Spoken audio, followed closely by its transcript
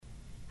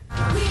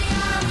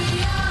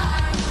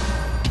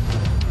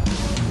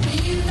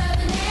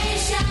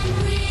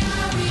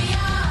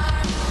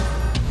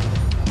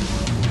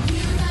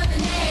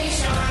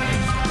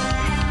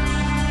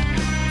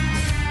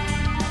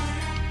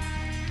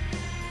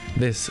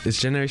This is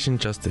Generation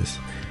Justice,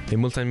 a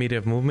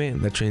multimedia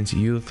movement that trains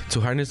youth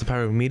to harness the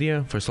power of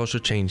media for social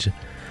change.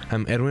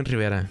 I'm Erwin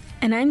Rivera.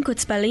 And I'm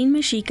Kutzbalin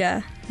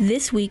Mexica.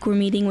 This week we're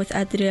meeting with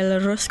Adriel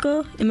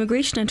Orozco,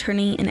 immigration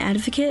attorney and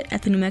advocate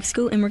at the New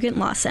Mexico Immigrant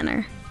Law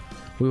Center.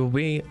 We will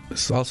be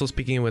also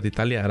speaking with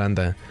Italia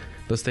Aranda,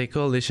 the state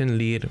coalition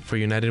lead for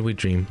United We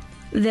Dream.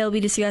 They'll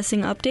be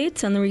discussing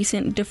updates on the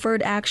recent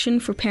Deferred Action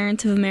for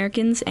Parents of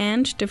Americans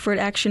and Deferred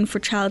Action for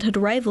Childhood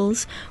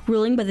Arrivals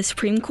ruling by the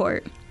Supreme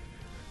Court.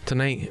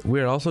 Tonight,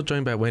 we are also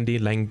joined by Wendy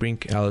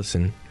Langbrink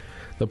Allison,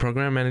 the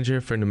program manager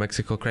for New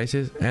Mexico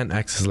Crisis and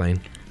Access Line.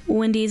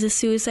 Wendy is a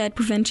suicide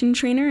prevention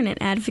trainer and an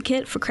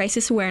advocate for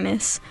crisis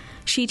awareness.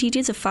 She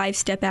teaches a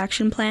 5-step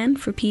action plan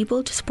for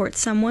people to support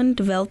someone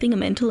developing a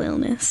mental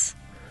illness.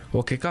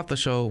 We'll kick off the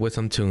show with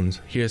some tunes.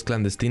 Here's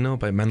Clandestino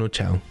by Manu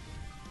Chao.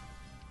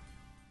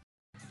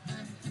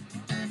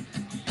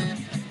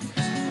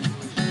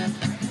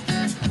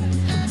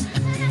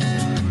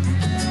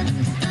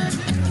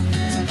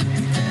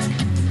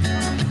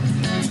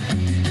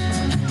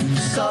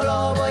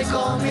 Solo voy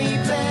con mi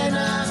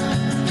pena,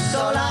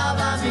 sola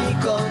va mi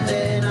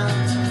condena.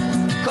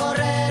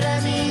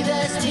 Correré mi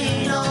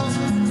destino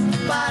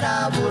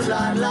para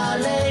burlar la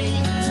ley.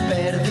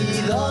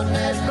 Perdido en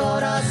el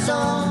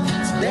corazón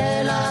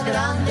de la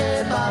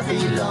grande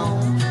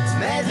Babilón.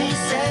 Me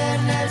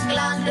dicen el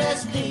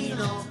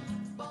clandestino.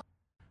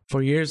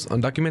 For years,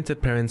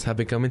 undocumented parents have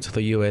been coming to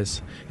the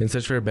U.S. in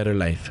search for a better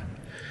life.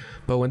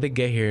 But when they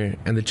get here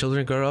and the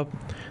children grow up,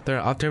 they are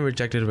often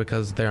rejected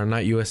because they are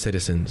not U.S.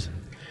 citizens.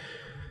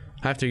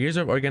 After years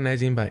of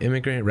organizing by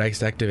immigrant rights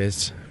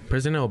activists,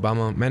 President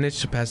Obama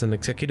managed to pass an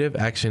executive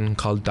action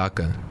called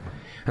DACA,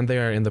 and they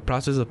are in the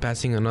process of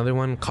passing another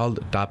one called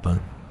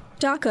DAPA.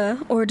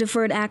 DACA, or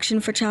Deferred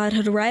Action for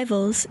Childhood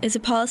Arrivals, is a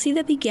policy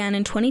that began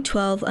in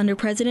 2012 under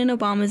President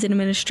Obama's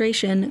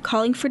administration,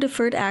 calling for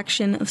deferred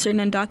action of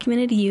certain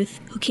undocumented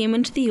youth who came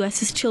into the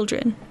U.S. as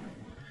children.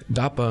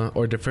 DAPA,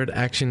 or Deferred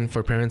Action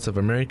for Parents of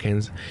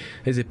Americans,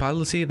 is a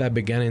policy that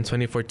began in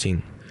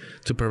 2014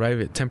 to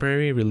provide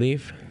temporary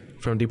relief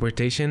from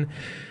deportation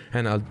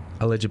and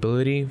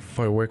eligibility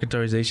for work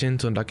authorization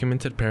to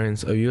undocumented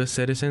parents of U.S.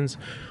 citizens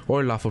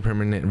or lawful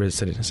permanent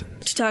residents.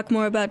 To talk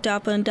more about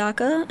DAPA and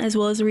DACA, as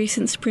well as a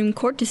recent Supreme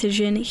Court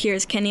decision,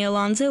 here's Kenny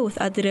Alonso with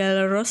Adriel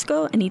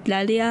Orozco and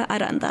Italia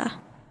Aranda.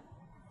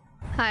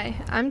 Hi,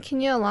 I'm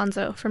Kenya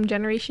Alonso from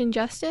Generation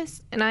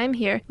Justice, and I'm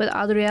here with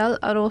Adriel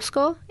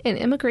Orozco, an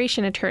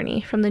immigration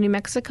attorney from the New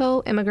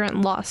Mexico Immigrant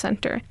Law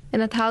Center,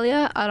 and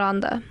Italia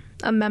Aranda,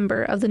 a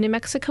member of the New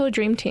Mexico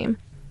Dream Team.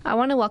 I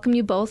want to welcome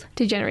you both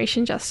to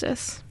Generation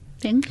Justice.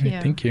 Thank you.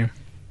 Thank you.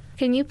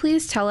 Can you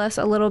please tell us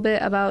a little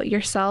bit about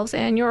yourselves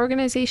and your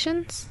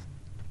organizations?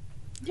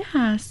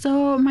 Yeah,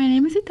 so my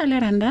name is Italia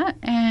Aranda,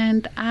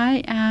 and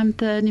I am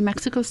the New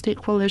Mexico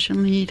State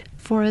Coalition Lead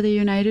for the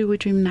United We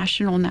Dream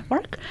National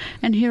Network.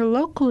 And here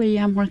locally,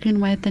 I'm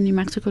working with the New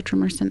Mexico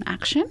Dreamers in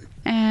Action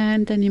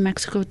and the New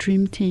Mexico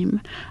Dream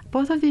Team.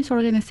 Both of these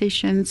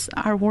organizations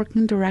are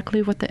working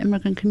directly with the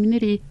immigrant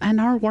community,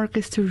 and our work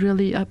is to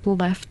really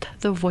uplift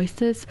the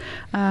voices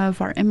of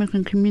our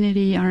immigrant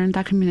community, our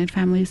undocumented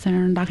families, and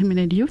our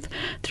undocumented youth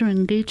through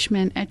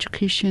engagement,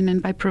 education,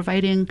 and by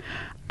providing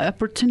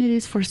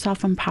opportunities for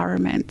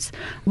self-empowerment.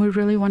 We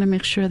really want to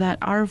make sure that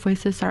our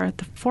voices are at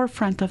the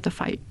forefront of the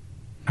fight.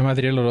 I'm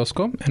Adriel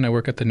Orozco, and I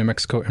work at the New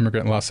Mexico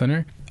Immigrant Law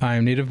Center.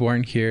 I'm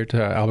native-born here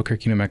to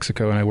Albuquerque, New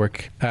Mexico, and I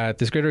work at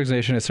this great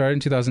organization. It started in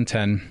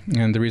 2010,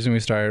 and the reason we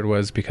started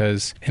was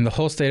because in the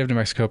whole state of New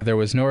Mexico, there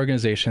was no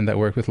organization that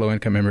worked with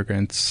low-income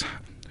immigrants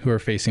who are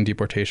facing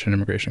deportation in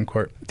immigration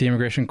court. The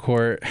immigration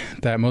court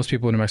that most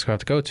people in New Mexico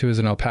have to go to is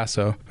in El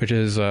Paso, which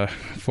is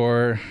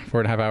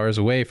 4.5 hours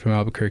away from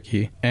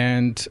Albuquerque.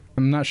 And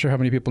I'm not sure how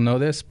many people know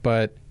this,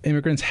 but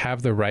immigrants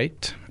have the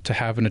right to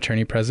have an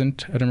attorney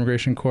present at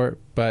immigration court,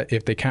 but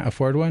if they can't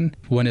afford one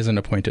isn't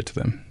appointed to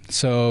them.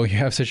 So you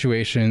have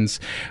situations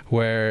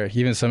where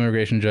even some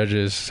immigration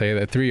judges say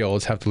that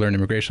 3-year-olds have to learn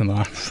immigration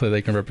law so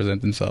they can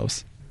represent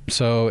themselves.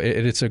 So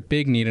it's a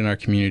big need in our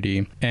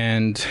community.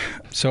 And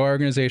so our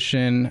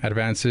organization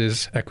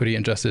advances equity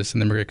and justice in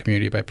the immigrant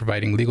community by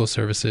providing legal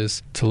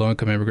services to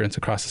low-income immigrants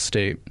across the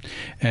state.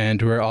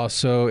 And we're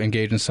also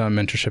engaged in some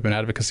mentorship and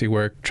advocacy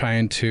work,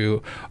 trying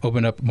to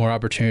open up more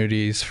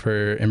opportunities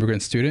for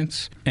immigrant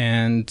students.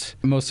 And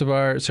most of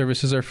our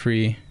services are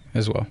free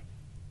as well.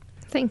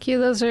 Thank you.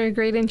 Those are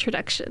great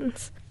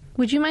introductions.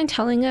 Would you mind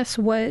telling us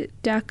what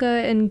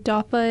DACA and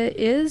DAPA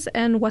is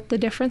and what the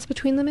difference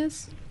between them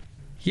is?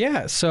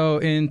 Yeah, so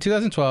in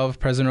 2012,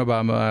 President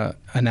Obama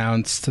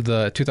announced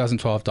the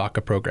 2012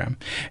 DACA program.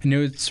 And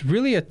it's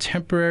really a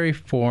temporary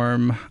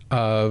form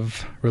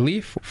of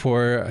relief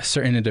for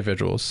certain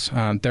individuals.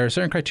 There are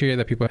certain criteria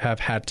that people have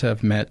had to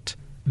have met.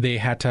 They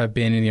had to have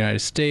been in the United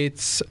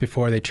States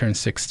before they turned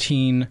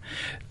 16.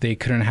 They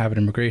couldn't have an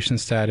immigration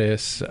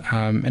status.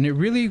 And it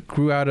really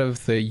grew out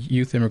of the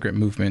youth immigrant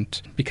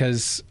movement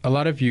because a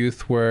lot of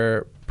youth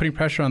were putting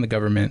pressure on the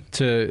government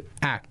to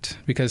act,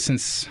 because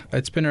since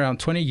it's been around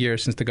 20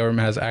 years since the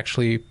government has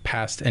actually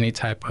passed any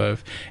type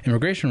of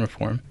immigration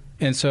reform.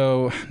 And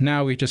so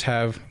now we just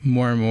have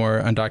more and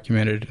more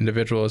undocumented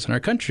individuals in our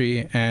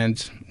country.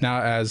 And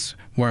now as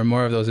more and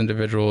more of those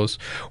individuals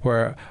who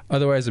are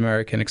otherwise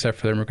American, except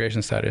for their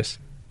immigration status,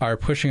 are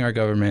pushing our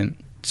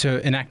government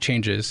to enact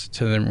changes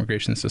to the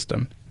immigration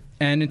system.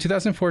 And in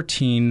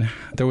 2014,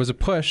 there was a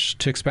push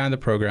to expand the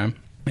program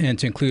and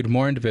to include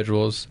more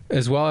individuals,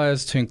 as well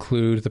as to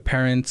include the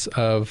parents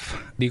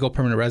of legal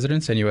permanent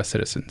residents and U.S.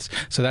 citizens.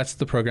 So that's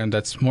the program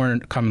that's more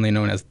commonly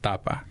known as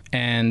DAPA.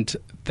 And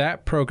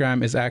that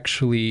program is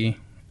actually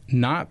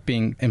not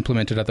being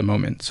implemented at the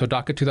moment. So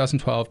DACA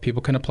 2012,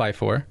 people can apply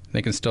for.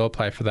 They can still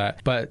apply for that.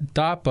 But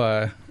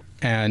DAPA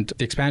and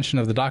the expansion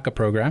of the DACA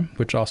program,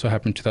 which also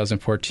happened in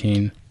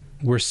 2014,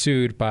 were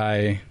sued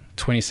by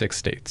 26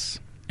 states.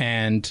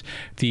 And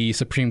the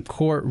Supreme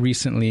Court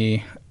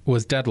recently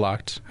was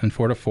deadlocked in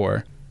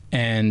 4-4,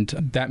 and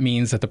that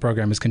means that the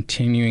program is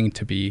continuing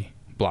to be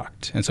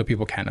blocked, and so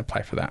people can't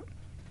apply for that.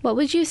 What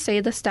would you say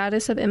the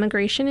status of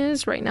immigration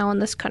is right now in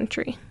this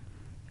country?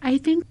 I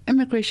think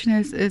immigration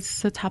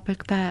is a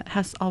topic that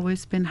has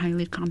always been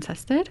highly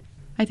contested.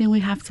 I think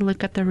we have to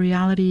look at the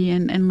reality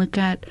and look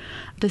at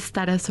the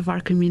status of our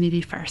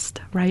community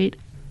first, right?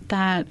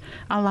 That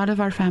a lot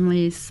of our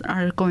families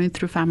are going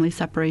through family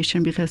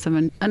separation because of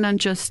an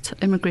unjust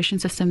immigration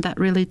system that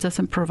really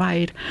doesn't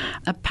provide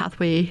a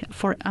pathway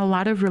for a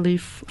lot of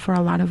relief for a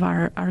lot of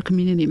our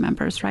community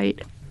members,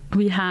 right?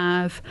 We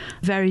have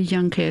very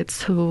young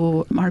kids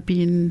who are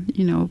being,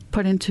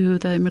 put into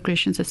the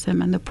immigration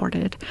system and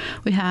deported.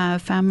 We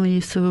have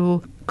families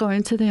who go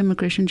into the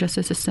immigration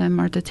justice system,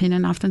 are detained,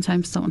 and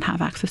oftentimes don't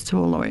have access to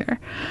a lawyer.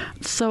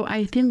 So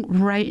I think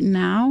right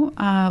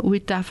now we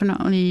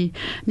definitely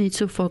need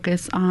to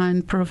focus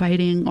on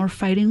providing or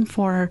fighting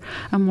for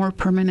a more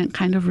permanent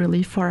kind of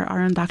relief for our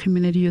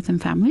undocumented youth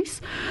and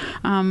families.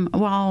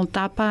 While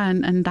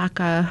DAPA and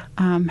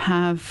DACA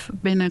have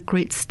been a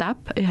great step,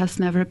 it has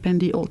never been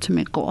the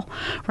ultimate goal,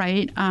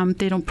 right?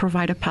 They don't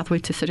provide a pathway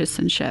to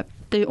citizenship.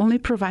 They only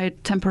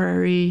provide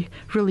temporary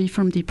relief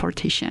from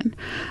deportation.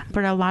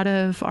 But a lot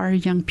of our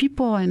young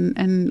people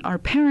and our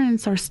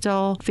parents are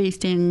still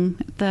facing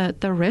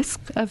the risk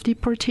of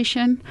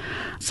deportation.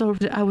 So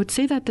I would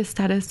say that the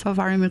status of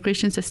our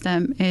immigration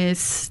system is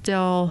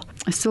still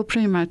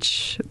pretty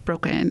much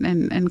broken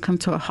and come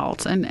to a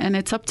halt. And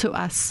it's up to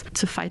us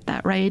to fight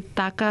that, right?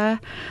 DACA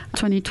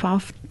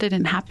 2012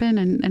 didn't happen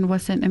and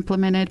wasn't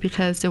implemented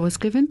because it was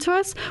given to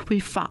us. We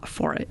fought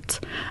for it.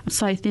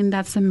 So I think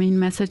that's the main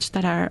message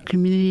that our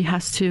community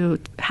has to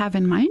have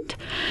in mind,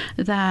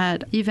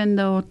 that even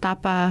though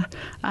DAPA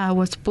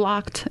was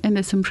blocked in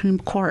the Supreme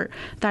Court,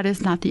 that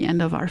is not the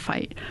end of our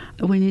fight.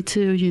 We need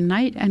to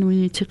unite and we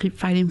need to keep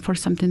fighting for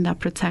something that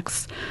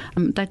protects,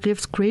 that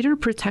gives greater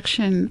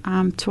protection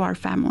to our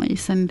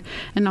families, and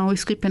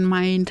always keep in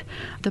mind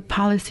the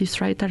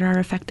policies, right, that are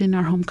affecting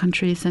our home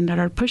countries and that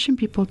are pushing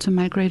people to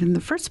migrate in the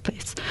first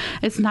place.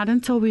 It's not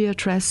until we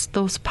address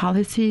those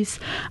policies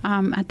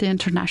at the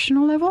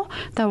international level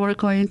that we're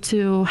going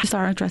to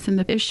start addressing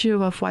the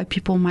issue of why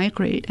people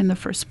migrate in the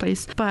first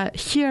place. But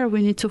here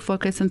we need to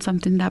focus on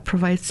something that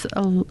provides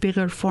a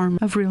bigger form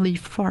of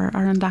relief for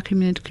our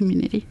undocumented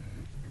community.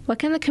 What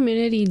can the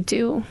community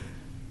do?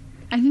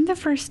 I think the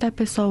first step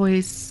is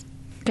always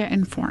get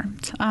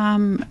informed.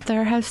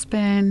 There has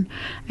been,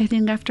 I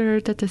think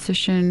after the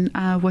decision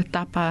with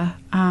DAPA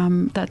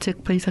that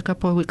took place a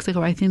couple of weeks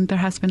ago, I think there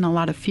has been a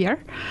lot of fear,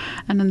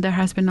 and then there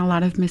has been a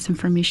lot of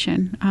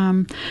misinformation.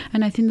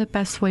 And I think the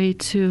best way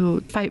to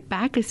fight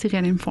back is to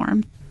get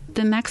informed.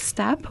 The next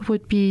step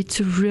would be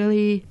to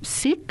really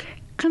seek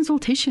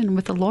consultation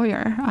with a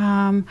lawyer.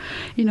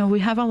 We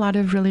have a lot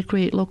of really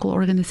great local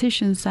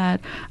organizations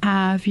that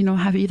have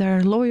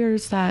either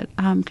lawyers that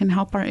can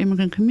help our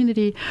immigrant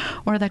community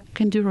or that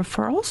can do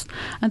referrals.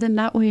 And then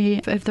that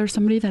way, if there's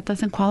somebody that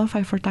doesn't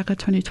qualify for DACA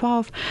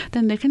 2012,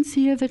 then they can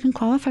see if they can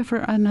qualify for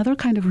another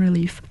kind of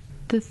relief.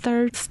 The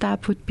third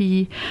step would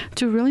be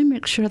to really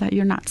make sure that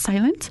you're not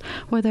silent,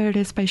 whether it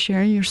is by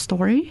sharing your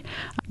story,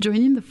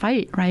 joining the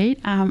fight, right?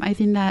 I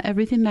think that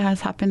everything that has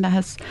happened that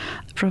has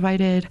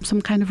provided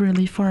some kind of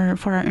relief for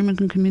our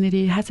immigrant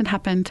community hasn't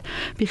happened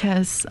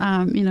because,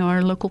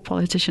 our local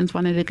politicians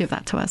wanted to give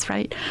that to us,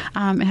 right?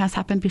 It has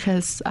happened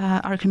because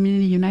our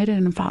community united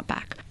and fought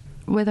back.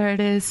 Whether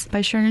it is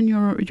by sharing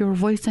your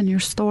voice and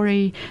your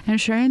story and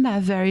sharing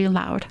that very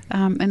loud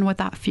and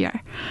without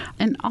fear.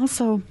 And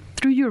also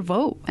through your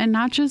vote, and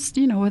not just,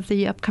 with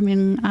the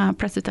upcoming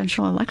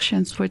presidential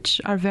elections, which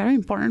are very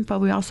important,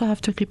 but we also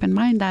have to keep in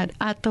mind that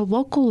at the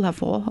local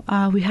level,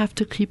 we have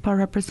to keep our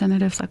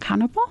representatives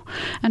accountable,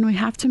 and we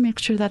have to make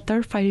sure that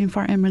they're fighting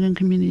for our immigrant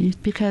communities,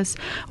 because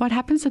what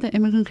happens to the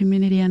immigrant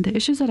community and the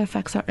issues that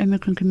affects our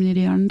immigrant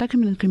community, our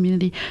undocumented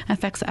community,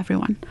 affects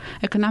everyone.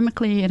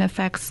 Economically, it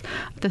affects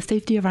the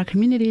safety of our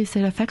communities,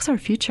 it affects our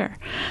future.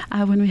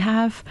 When we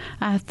have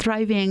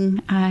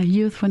thriving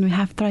youth, when we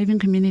have thriving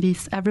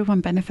communities,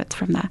 everyone benefits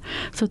from that.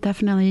 So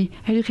definitely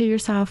educate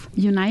yourself,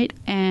 unite,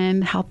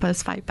 and help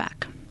us fight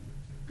back.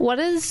 What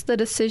does the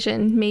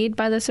decision made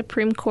by the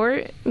Supreme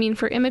Court mean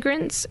for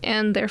immigrants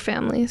and their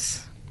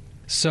families?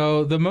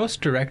 So the most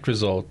direct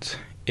result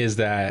is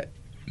that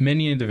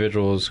many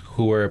individuals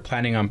who were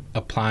planning on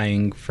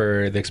applying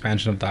for the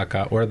expansion of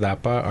DACA or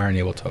DAPA are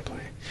unable to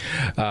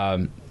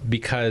apply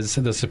because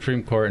the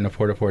Supreme Court in a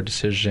 4-4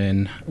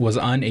 decision was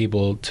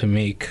unable to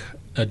make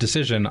a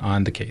decision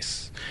on the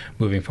case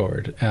moving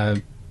forward.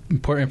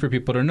 Important for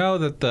people to know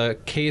that the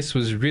case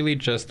was really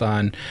just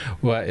on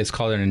what is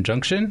called an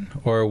injunction,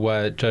 or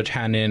what Judge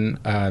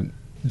Hannon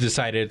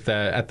decided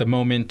that at the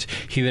moment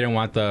he didn't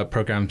want the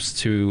programs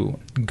to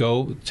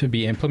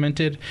be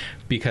implemented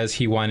because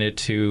he wanted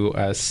to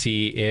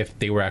see if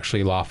they were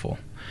actually lawful.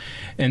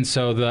 And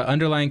so the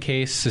underlying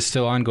case is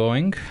still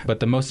ongoing, but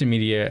the most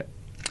immediate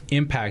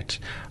impact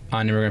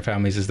on immigrant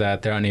families is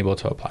that they're unable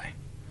to apply.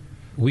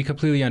 We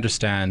completely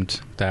understand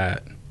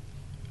that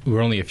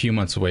we're only a few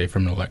months away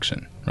from an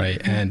election,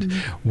 right? And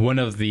one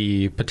of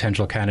the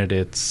potential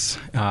candidates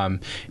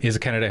is a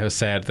candidate who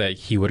said that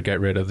he would get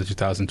rid of the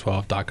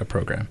 2012 DACA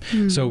program.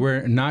 So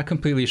we're not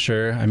completely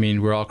sure. I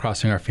mean, we're all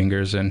crossing our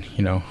fingers and,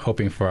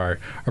 hoping for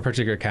our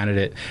particular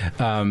candidate.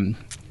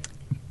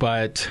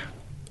 But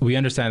we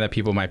understand that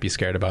people might be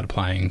scared about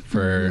applying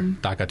for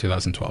DACA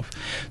 2012.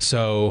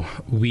 So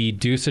we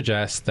do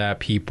suggest that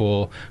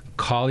people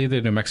call either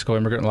the New Mexico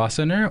Immigrant Law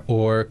Center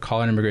or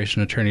call an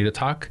immigration attorney to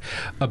talk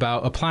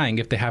about applying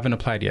if they haven't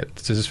applied yet.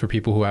 This is for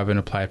people who haven't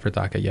applied for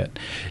DACA yet.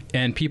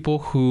 And people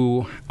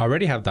who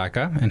already have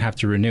DACA and have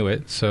to renew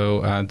it,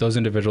 so those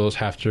individuals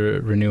have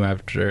to renew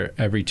after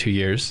every 2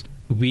 years.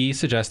 We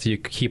suggest that you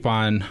keep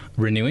on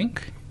renewing.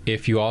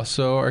 If you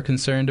also are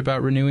concerned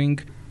about renewing,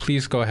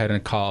 please go ahead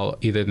and call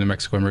either the New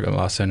Mexico Immigrant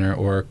Law Center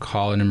or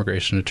call an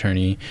immigration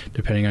attorney,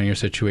 depending on your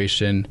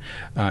situation.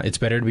 It's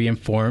better to be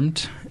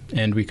informed,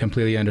 and we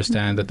completely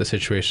understand that the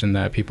situation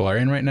that people are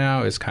in right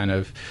now is kind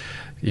of,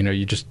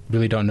 you just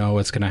really don't know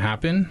what's going to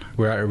happen.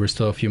 We're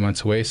still a few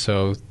months away,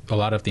 so a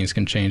lot of things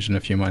can change in a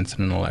few months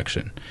in an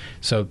election.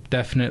 So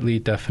definitely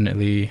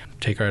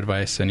take our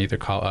advice and either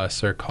call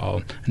us or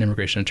call an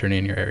immigration attorney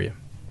in your area.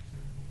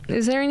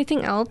 Is there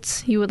anything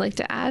else you would like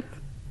to add?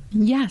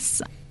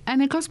 Yes.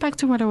 And it goes back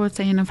to what I was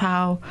saying of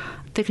how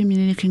the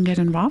community can get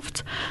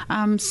involved.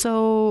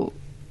 So,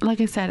 like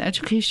I said,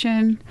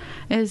 education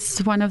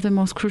is one of the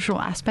most crucial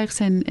aspects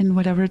in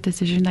whatever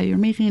decision that you're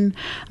making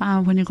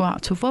when you go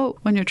out to vote,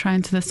 when you're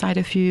trying to decide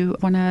if you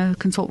want to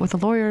consult with a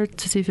lawyer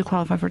to see if you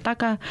qualify for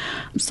DACA.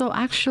 So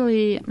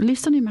actually,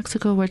 Listo New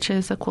Mexico, which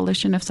is a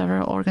coalition of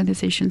several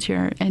organizations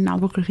here in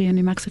Albuquerque and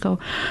New Mexico,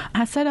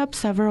 has set up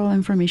several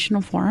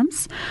informational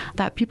forums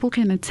that people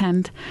can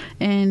attend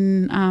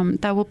and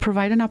that will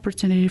provide an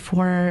opportunity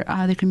for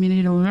the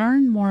community to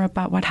learn more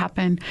about what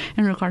happened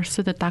in regards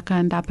to the DACA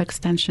and DAPA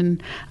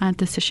extension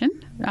decision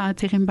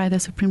taken by the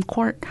Supreme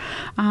Court.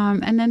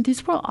 And then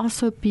this will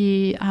also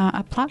be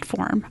a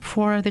platform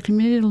for the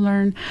community to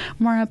learn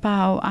more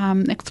about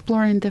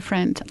exploring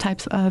different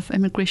types of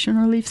immigration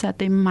reliefs that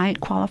they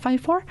might qualify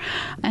for.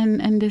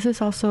 And this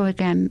is also,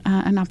 again,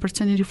 an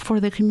opportunity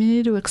for the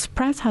community to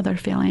express how they're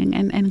feeling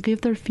and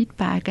give their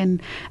feedback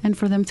and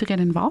for them to get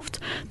involved.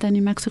 The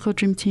New Mexico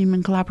Dream Team,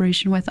 in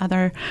collaboration with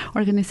other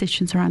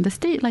organizations around the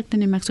state, like the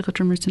New Mexico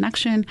Dreamers in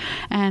Action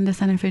and the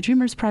Santa Fe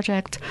Dreamers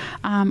Project,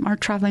 are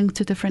traveling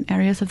to different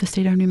areas of the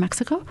state of New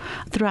Mexico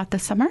throughout the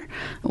summer.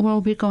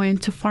 We'll be going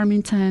to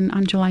Farmington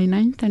on July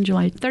 9th and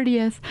July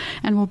 30th,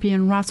 and we'll be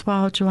in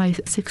Roswell July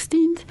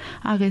 16th,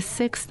 August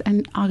 6th,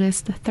 and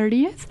August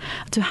 30th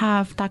to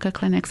have DACA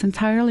clinics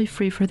entirely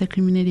free for the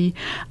community,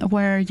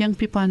 where young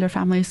people and their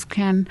families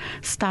can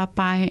stop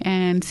by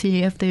and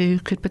see if they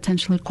could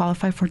potentially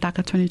qualify for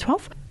DACA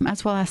 2012,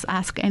 as well as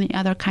ask any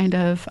other kind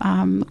of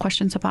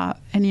questions about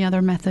any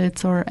other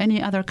methods or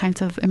any other kinds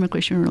of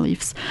immigration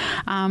reliefs.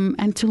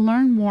 And to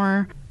learn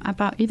more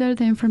about either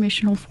the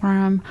informational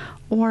forum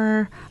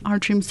or our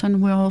Dreams on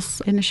Wheels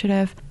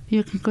initiative,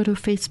 you can go to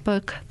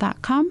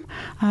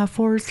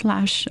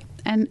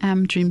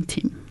facebook.com/NM Dream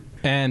Team.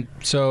 And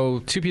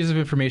so 2 pieces of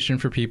information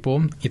for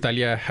people.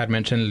 Italia had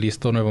mentioned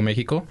Listo Nuevo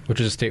Mexico, which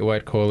is a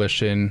statewide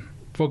coalition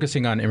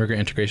focusing on immigrant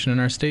integration in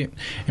our state,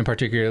 and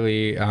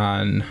particularly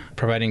on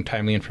providing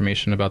timely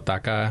information about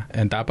DACA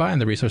and DAPA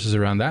and the resources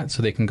around that.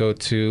 So they can go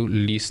to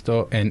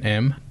listonm.org.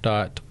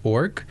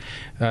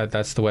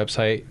 That's the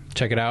website.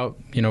 Check it out.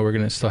 We're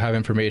going to still have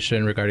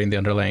information regarding the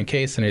underlying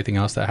case and anything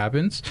else that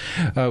happens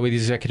with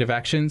these executive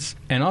actions.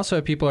 And also,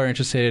 if people are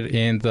interested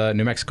in the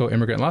New Mexico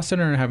Immigrant Law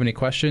Center and have any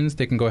questions,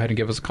 they can go ahead and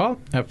give us a call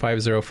at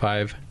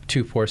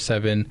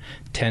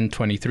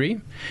 505-247-1023.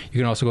 You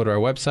can also go to our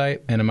website,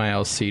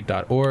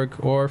 nmilc.org,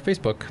 or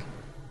Facebook.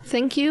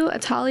 Thank you,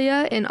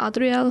 Atalia and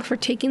Adriel, for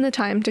taking the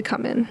time to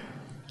come in.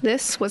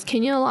 This was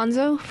Kenya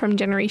Alonso from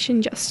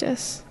Generation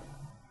Justice.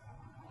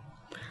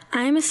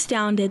 I am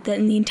astounded that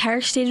in the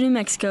entire state of New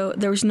Mexico,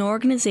 there was no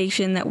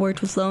organization that worked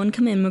with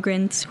low-income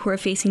immigrants who are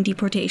facing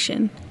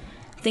deportation.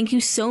 Thank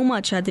you so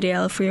much,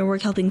 Adriel, for your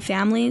work helping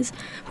families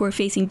who are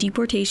facing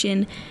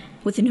deportation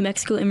with the New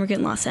Mexico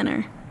Immigrant Law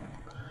Center.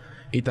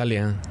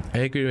 Italia, I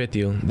agree with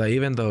you that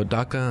even though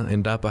DACA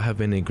and DAPA have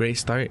been a great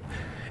start,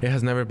 it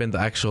has never been the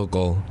actual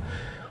goal.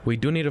 We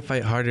do need to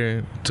fight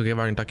harder to give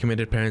our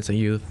undocumented parents and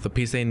youth the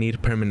peace they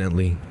need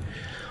permanently.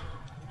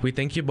 We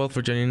thank you both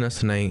for joining us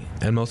tonight,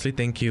 and mostly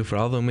thank you for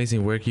all the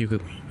amazing work you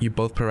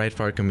both provide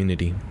for our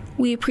community.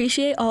 We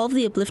appreciate all of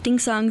the uplifting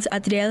songs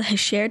Adriel has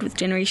shared with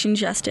Generation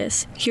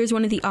Justice. Here's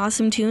one of the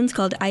awesome tunes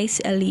called Ice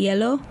El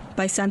Hielo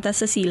by Santa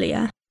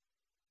Cecilia.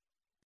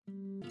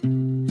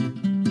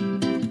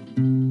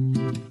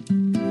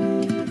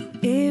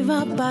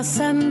 Eva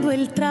pasando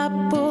el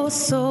trapo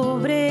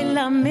sobre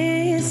la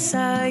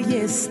mesa y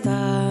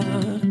está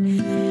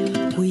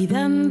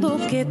cuidando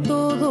que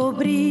todo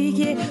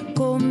brille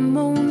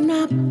como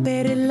una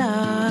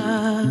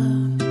perla.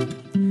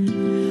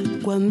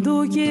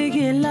 Cuando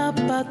llegue la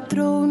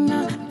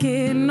patrona,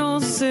 que no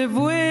se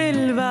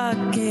vuelva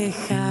a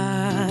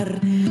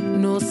quejar,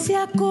 no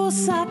sea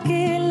cosa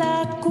que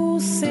la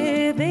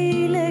acuse de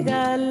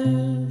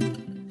ilegal.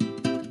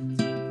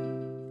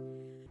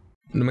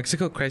 New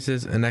Mexico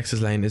Crisis and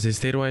Access Line is a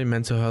statewide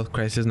mental health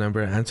crisis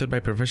number answered by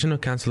professional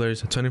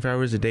counselors 24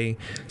 hours a day,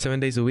 7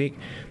 days a week,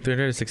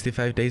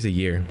 365 days a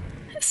year.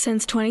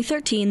 Since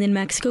 2013, the New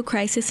Mexico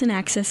Crisis and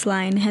Access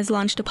Line has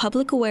launched a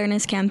public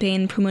awareness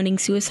campaign promoting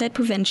suicide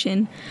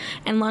prevention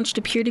and launched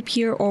a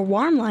peer-to-peer or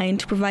warm line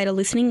to provide a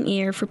listening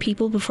ear for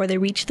people before they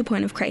reach the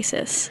point of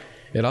crisis.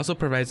 It also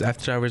provides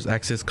after-hours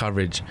access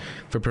coverage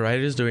for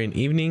providers during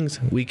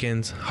evenings,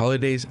 weekends,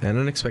 holidays, and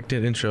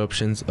unexpected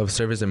interruptions of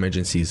service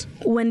emergencies.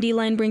 Wendy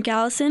Linebrink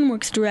Allison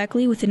works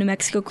directly with the New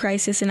Mexico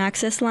Crisis and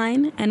Access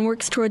Line and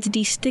works towards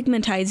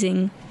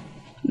destigmatizing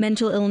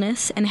mental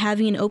illness and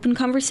having an open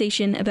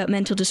conversation about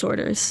mental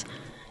disorders.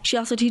 She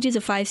also teaches a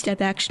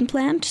 5-step action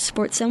plan to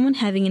support someone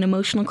having an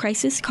emotional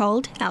crisis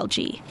called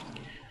Algae.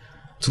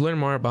 To learn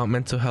more about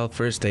mental health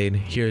first aid,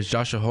 here's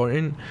Joshua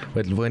Horton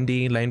with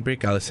Wendy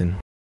Linebrink Allison.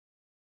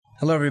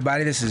 Hello,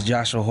 everybody. This is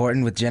Joshua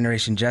Horton with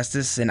Generation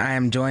Justice, and I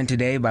am joined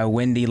today by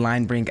Wendy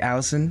Linebrink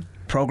Allison,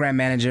 Program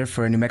Manager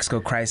for New Mexico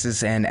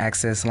Crisis and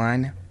Access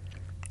Line.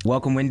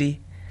 Welcome,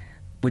 Wendy.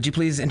 Would you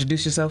please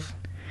introduce yourself?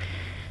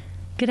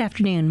 Good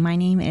afternoon. My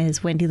name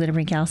is Wendy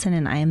Linebrink Allison,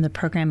 and I am the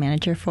Program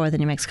Manager for the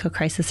New Mexico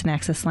Crisis and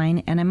Access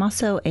Line, and I'm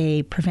also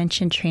a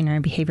prevention trainer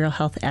and behavioral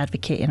health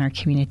advocate in our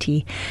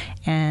community.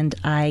 And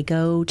I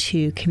go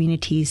to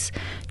communities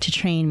to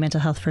train mental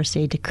health first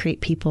aid to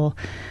create people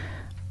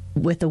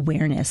with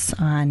awareness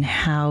on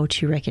how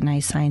to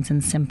recognize signs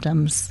and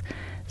symptoms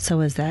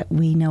so as that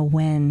we know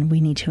when we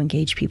need to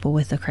engage people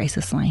with the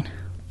crisis line.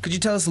 Could you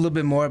tell us a little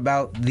bit more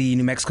about the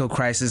New Mexico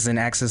Crisis and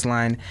Access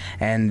Line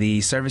and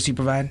the service you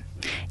provide?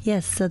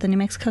 Yes, so the New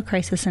Mexico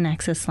Crisis and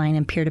Access Line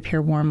and Peer-to-Peer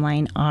Warm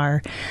Line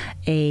are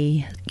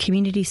a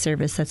community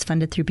service that's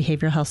funded through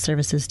Behavioral Health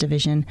Services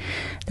Division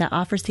that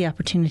offers the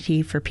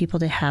opportunity for people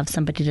to have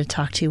somebody to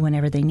talk to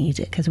whenever they need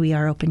it, because we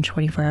are open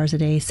 24 hours a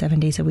day, 7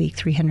 days a week,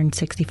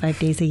 365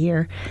 days a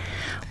year.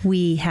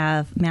 We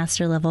have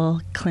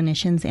master-level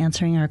clinicians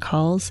answering our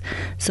calls,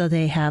 so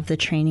they have the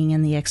training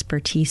and the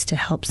expertise to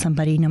help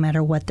somebody no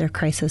matter what their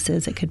crisis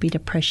is. It could be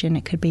depression,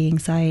 it could be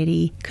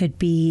anxiety, could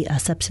be a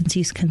substance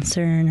use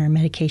concern or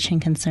medication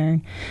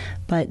concern,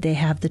 but they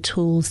have the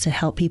tools to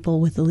help people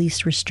with the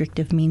least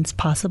restrictive means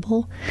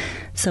possible,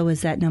 so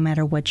is that no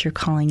matter what you're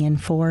calling in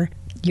for,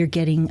 you're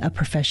getting a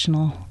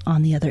professional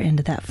on the other end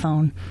of that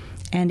phone.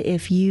 And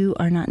if you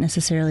are not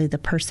necessarily the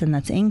person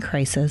that's in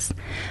crisis,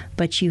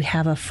 but you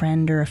have a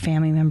friend or a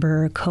family member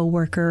or a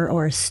coworker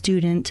or a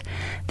student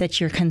that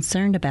you're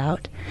concerned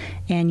about,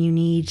 and you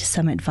need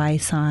some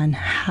advice on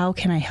how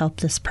can I help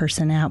this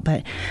person out,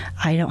 but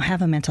I don't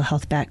have a mental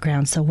health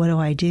background, so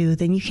what do?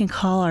 Then you can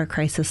call our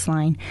crisis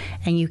line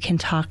and you can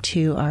talk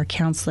to our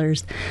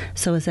counselors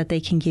so as that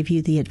they can give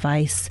you the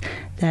advice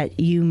that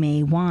you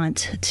may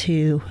want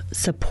to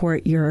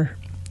support your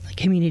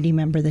community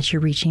member that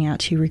you're reaching out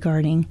to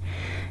regarding,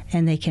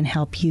 and they can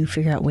help you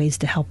figure out ways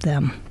to help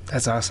them.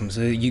 That's awesome.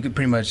 So you could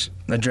pretty much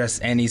address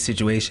any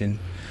situation,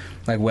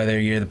 like whether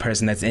you're the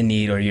person that's in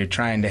need or you're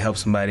trying to help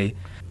somebody.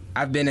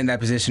 I've been in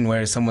that position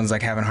where someone's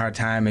like having a hard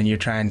time and you're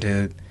trying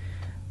to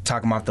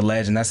talk them off the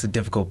ledge, and that's a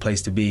difficult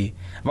place to be.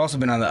 I've also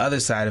been on the other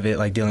side of it,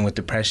 like dealing with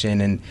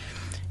depression, and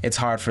it's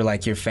hard for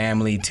like your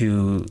family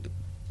to,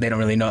 they don't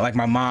really know. Like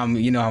my mom,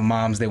 you know how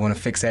moms, they want to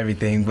fix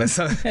everything, but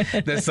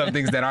there's some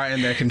things that aren't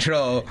in their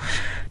control.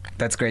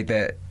 That's great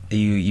that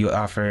you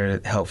offer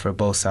help for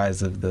both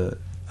sides of the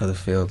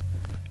field.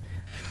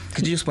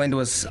 Could you explain to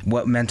us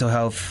what mental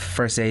health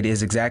first aid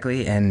is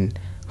exactly and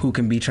who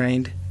can be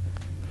trained?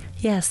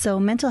 Yeah, so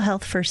Mental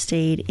Health First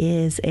Aid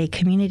is a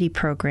community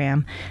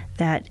program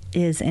that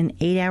is an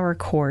 8-hour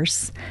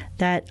course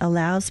that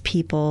allows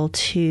people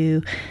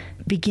to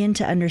begin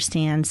to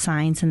understand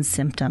signs and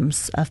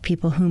symptoms of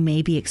people who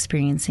may be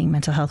experiencing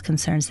mental health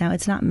concerns. Now,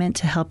 it's not meant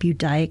to help you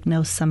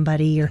diagnose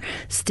somebody or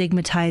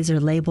stigmatize or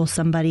label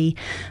somebody,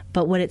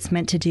 but what it's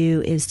meant to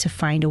do is to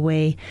find a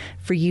way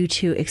for you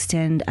to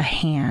extend a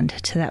hand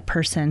to that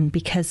person,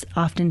 because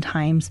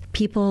oftentimes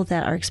people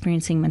that are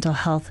experiencing mental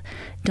health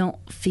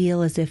don't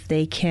feel as if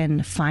they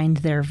can find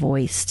their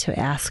voice to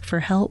ask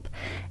for help.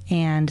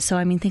 And so,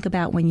 I mean, think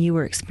about when you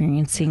were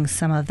experiencing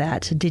some of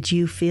that. Did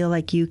you feel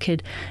like you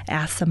could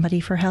ask somebody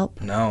for help?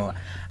 No.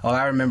 Well,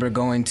 I remember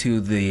going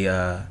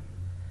to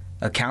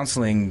a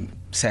counseling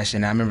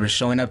session. I remember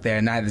showing up there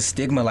and I had the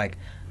stigma like,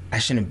 I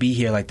shouldn't be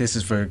here, like this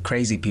is for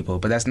crazy people.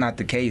 But that's not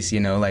the case,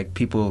 like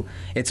people,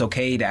 it's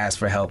okay to ask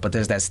for help, but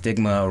there's that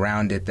stigma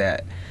around it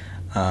that,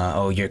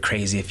 oh, you're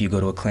crazy if you go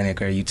to a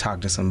clinic or you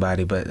talk to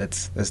somebody, but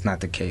that's not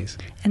the case.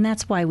 And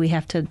that's why we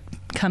have to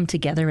come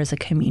together as a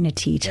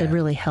community to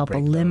really help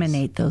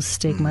eliminate those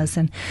stigmas.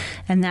 And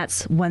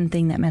that's one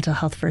thing that Mental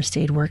Health First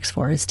Aid works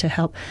for, is to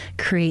help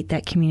create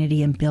that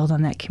community and build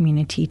on that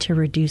community to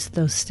reduce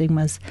those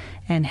stigmas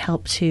and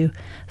help to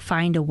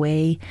find a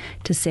way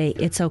to say,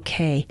 it's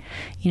okay.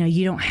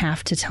 You don't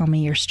have to tell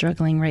me you're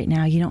struggling right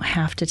now. You don't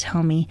have to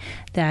tell me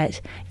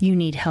that you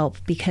need help,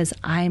 because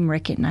I'm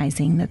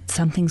recognizing that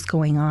something's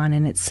going on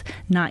and it's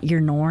not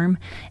your norm.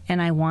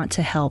 And I want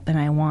to help, and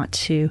I want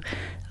to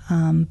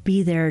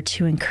be there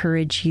to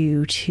encourage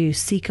you to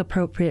seek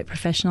appropriate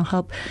professional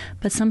help.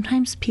 But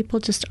sometimes people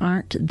just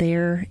aren't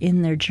there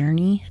in their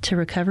journey to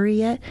recovery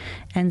yet.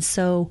 And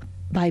so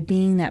by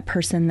being that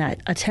person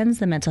that attends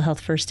the Mental Health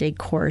First Aid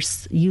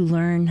course, you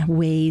learn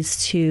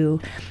ways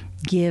to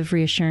give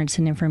reassurance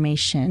and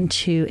information,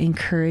 to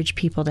encourage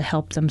people to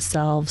help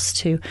themselves,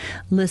 to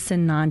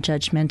listen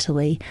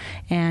non-judgmentally,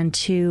 and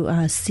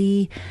to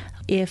see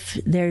if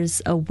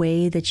there's a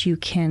way that you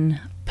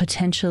can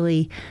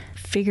potentially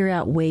figure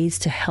out ways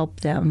to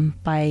help them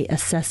by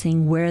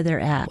assessing where they're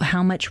at.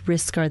 How much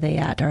risk are they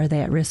at? Are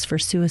they at risk for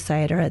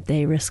suicide? Or are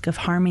they at risk of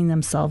harming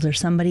themselves or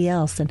somebody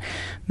else? And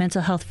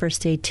Mental Health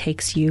First Aid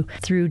takes you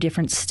through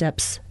different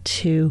steps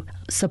to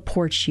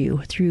support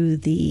you through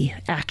the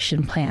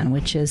action plan,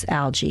 which is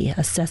ALGE,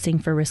 assessing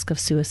for risk of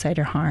suicide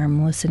or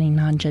harm, listening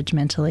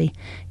non-judgmentally,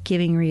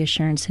 giving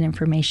reassurance and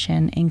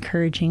information,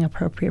 encouraging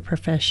appropriate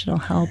professional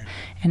help,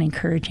 and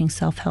encouraging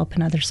self-help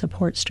and other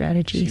support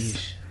strategies.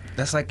 Jeez.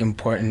 That's like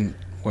important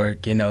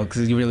work,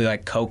 because you really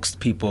like coax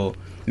people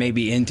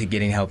maybe into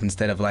getting help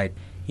instead of like,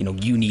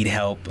 you need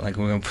help, like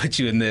we're going to put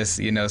you in this,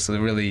 so it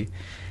really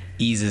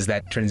eases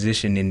that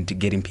transition into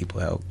getting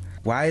people help.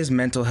 Why is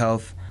mental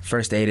health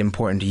first aid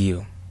important to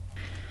you?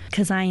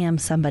 Because I am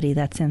somebody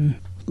that's in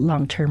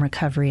long-term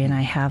recovery and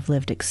I have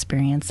lived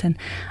experience, and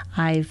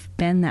I've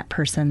been that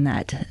person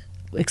that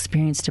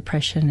experienced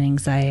depression and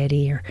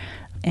anxiety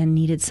and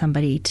needed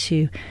somebody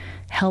to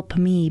help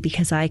me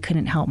because I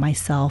couldn't help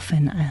myself.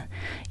 And,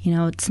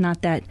 it's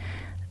not that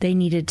they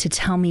needed to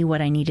tell me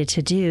what I needed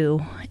to do.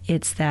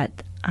 It's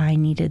that I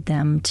needed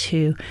them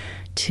to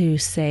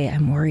say,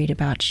 I'm worried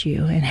about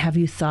you, and have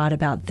you thought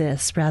about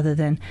this, rather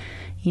than,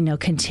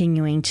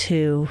 continuing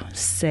to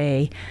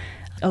say,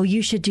 oh,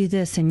 you should do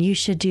this and you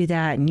should do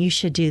that and you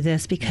should do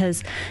this.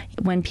 Because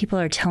when people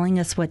are telling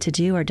us what to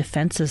do, our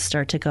defenses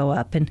start to go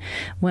up. And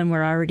when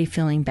we're already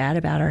feeling bad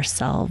about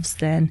ourselves,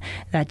 then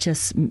that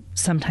just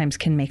sometimes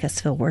can make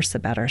us feel worse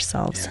about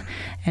ourselves. Yeah.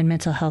 And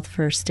Mental Health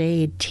First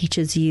Aid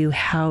teaches you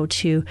how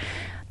to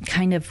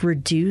kind of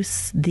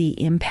reduce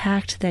the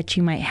impact that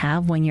you might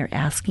have when you're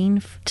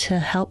asking to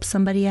help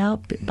somebody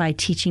out by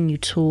teaching you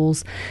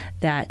tools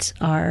that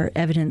are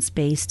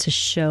evidence-based to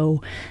show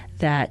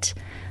that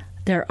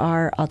there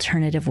are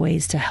alternative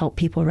ways to help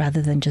people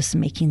rather than just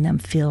making them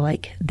feel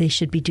like they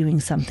should be doing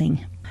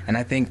something. And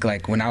I think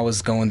like when I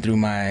was going through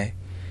my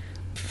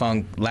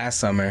funk last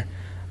summer,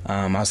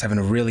 I was having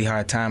a really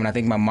hard time, and I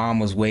think my mom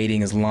was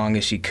waiting as long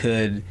as she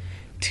could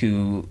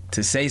to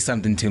say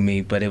something to me.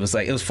 But it was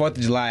 4th of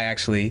July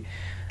actually,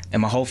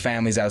 and my whole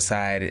family's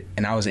outside,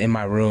 and I was in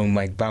my room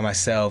like by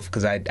myself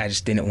because I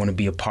just didn't want to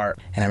be apart.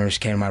 And I remember she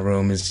came to my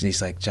room and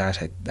she's like,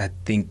 Josh, I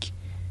think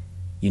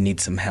you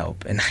need some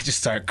help. And I just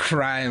started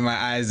crying my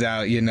eyes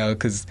out,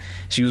 because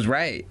she was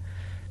right.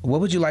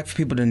 What would you like for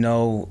people to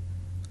know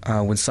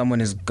when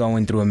someone is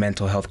going through a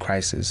mental health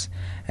crisis?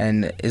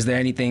 And is there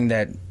anything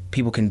that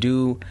people can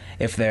do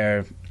if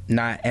they're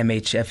not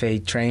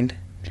MHFA trained?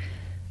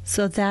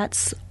 So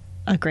that's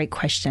a great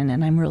question,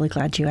 and I'm really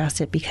glad you asked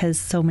it, because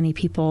so many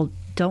people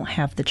don't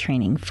have the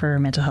training for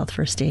mental health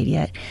first aid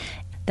yet.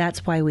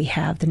 That's why we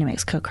have the New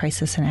Mexico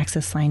Crisis and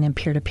Access Line and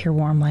peer-to-peer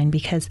warm line,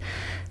 because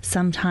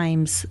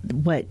sometimes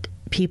what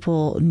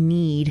people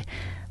need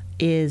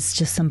is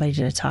just somebody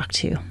to talk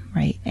to,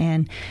 right?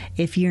 And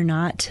if you're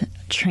not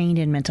trained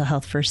in mental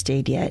health first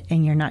aid yet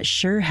and you're not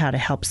sure how to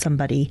help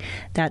somebody,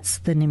 that's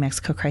the New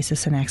Mexico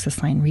Crisis and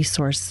Access Line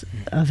resource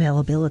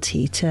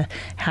availability, to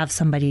have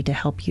somebody to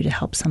help you to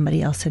help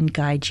somebody else and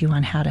guide you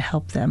on how to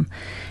help them.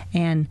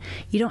 And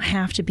you don't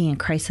have to be in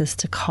crisis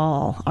to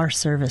call our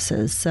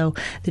services. So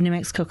the New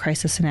Mexico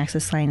Crisis and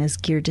Access Line is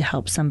geared to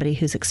help somebody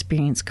who's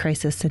experienced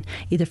crisis, and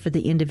either for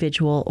the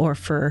individual or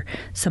for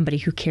somebody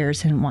who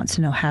cares and wants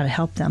to know how to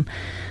help them.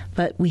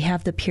 But we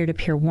have the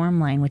peer-to-peer warm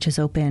line, which is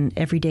open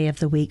every day of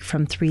the week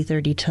from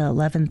 3:30 to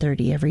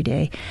 11:30 every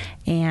day.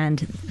 And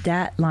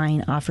that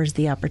line offers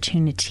the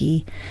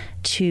opportunity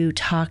to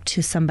talk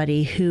to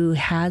somebody who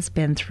has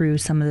been through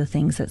some of the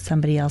things that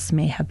somebody else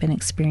may have been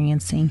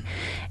experiencing.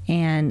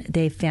 And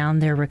they've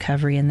found their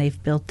recovery and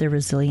they've built their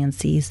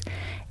resiliencies,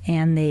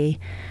 and they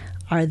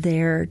are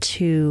there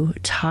to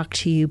talk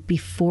to you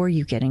before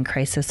you get in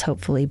crisis,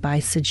 hopefully, by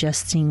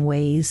suggesting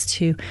ways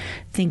to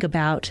think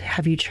about,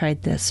 have you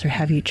tried this or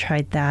have you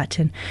tried that?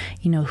 And,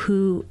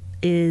 who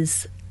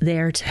is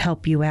there to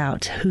help you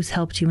out, who's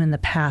helped you in the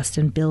past,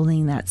 and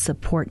building that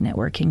support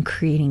network and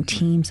creating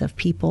teams of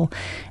people.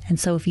 And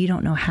so if you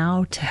don't know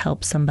how to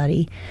help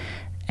somebody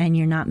and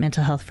you're not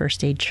mental health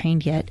first aid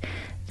trained yet,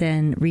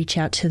 then reach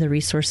out to the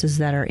resources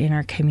that are in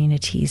our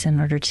communities in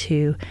order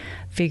to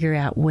figure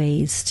out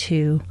ways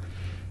to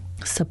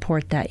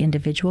support that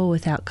individual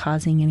without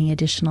causing any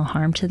additional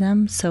harm to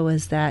them, so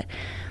as that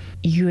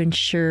you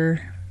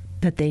ensure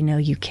that they know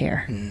you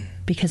care.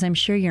 Because I'm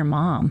sure your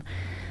mom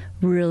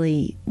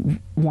really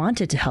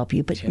wanted to help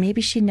you, but maybe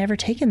she'd never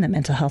taken the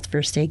mental health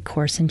first aid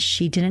course and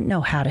she didn't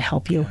know how to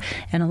help you.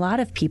 And a lot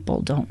of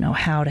people don't know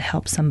how to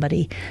help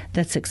somebody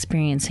that's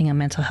experiencing a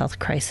mental health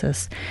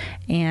crisis.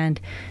 And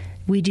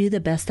we do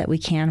the best that we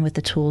can with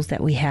the tools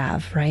that we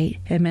have, right?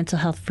 And mental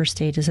health first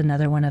aid is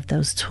another one of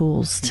those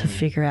tools to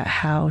figure out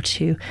how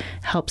to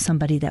help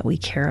somebody that we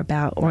care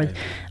about, or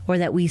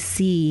that we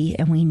see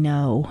and we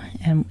know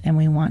and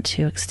we want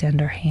to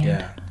extend our hand.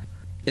 Yeah.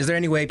 Is there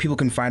any way people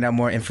can find out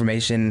more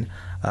information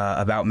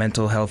about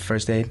mental health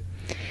first aid?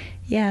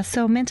 Yeah,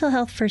 so Mental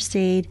Health First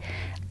Aid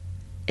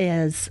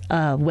is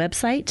a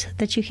website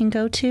that you can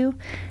go to,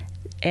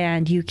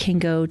 and you can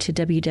go to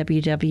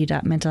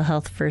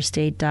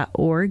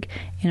www.mentalhealthfirstaid.org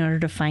in order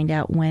to find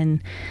out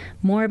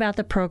more about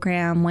the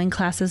program, when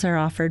classes are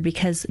offered,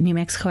 because New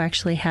Mexico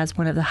actually has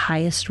one of the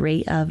highest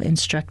rate of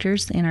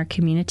instructors in our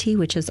community,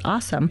 which is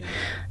awesome.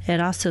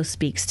 It also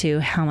speaks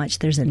to how much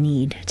there's a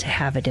need to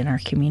have it in our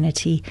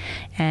community.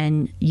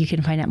 And you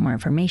can find out more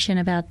information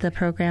about the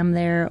program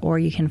there, or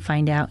you can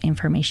find out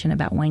information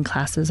about when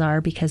classes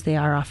are, because they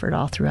are offered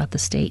all throughout the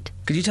state.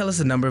 Could you tell us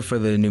the number for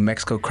the New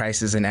Mexico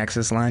Crisis and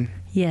Access Line?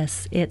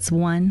 Yes, it's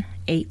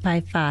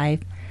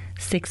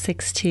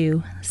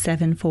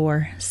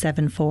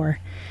 1-855-662-7474.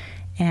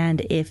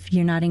 And if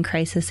you're not in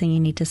crisis and you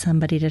need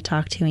somebody to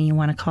talk to and you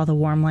want to call the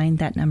Warm Line,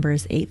 that number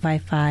is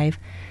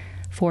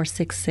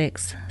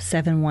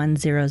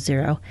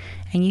 855-466-7100.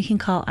 And you can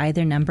call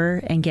either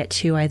number and get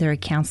to either a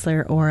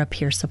counselor or a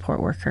peer support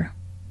worker.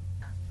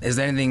 Is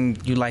there anything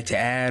you'd like to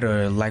add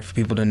or like for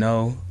people to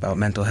know about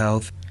mental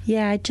health?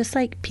 Yeah, I'd just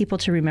like people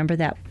to remember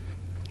that,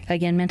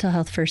 again, Mental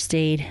Health First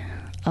Aid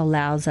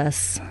allows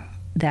us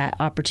that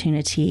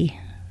opportunity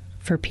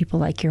for people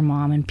like your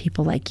mom and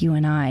people like you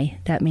and I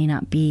that may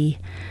not be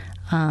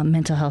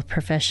mental health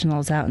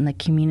professionals out in the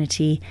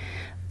community,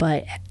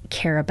 but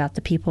care about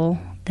the people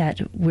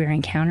that we're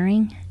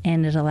encountering.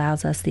 And it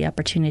allows us the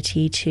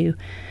opportunity to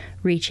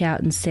reach out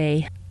and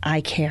say,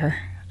 I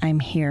care, I'm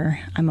here,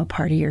 I'm a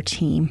part of your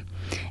team,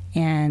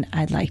 and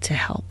I'd like to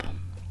help.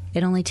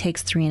 It only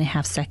takes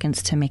 3.5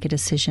 seconds to make a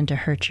decision to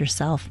hurt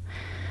yourself.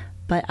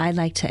 But I'd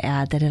like to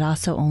add that it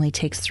also only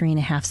takes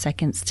 3.5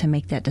 seconds to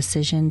make that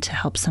decision to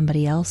help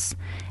somebody else.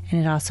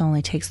 And it also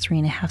only takes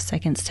 3.5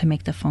 seconds to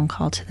make the phone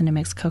call to the New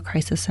Mexico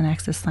Crisis and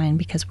Access Line,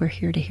 because we're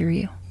here to hear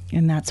you.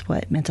 And that's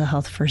what Mental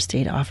Health First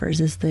Aid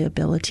offers, is the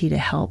ability to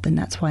help. And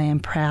that's why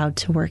I'm proud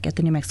to work at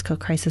the New Mexico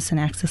Crisis and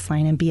Access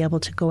Line and be able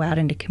to go out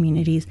into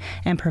communities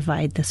and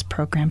provide this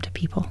program to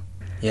people.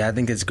 Yeah, I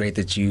think it's great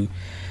that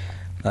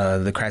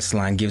the Crisis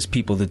Line gives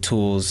people the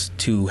tools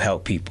to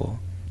help people.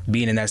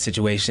 Being in that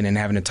situation and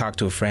having to talk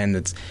to a friend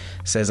that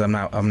says I'm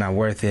not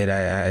worth it,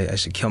 I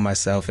should kill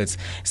myself. It's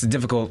a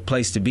difficult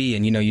place to be,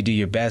 and you do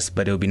your best,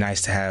 but it would be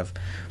nice to have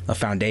a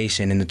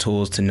foundation and the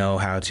tools to know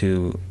how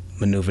to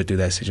maneuver through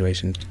that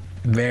situation.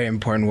 Very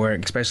important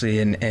work, especially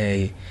in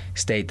a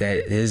state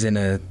that is in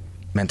a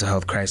mental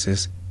health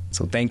crisis.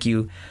 So thank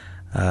you.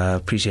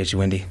 Appreciate you,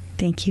 Wendy.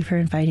 Thank you for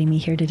inviting me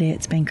here today.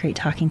 It's been great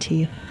talking to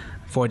you.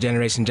 For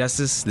Generation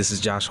Justice, this is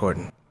Josh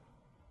Horton.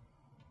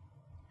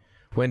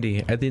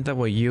 Wendy, I think that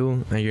what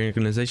you and your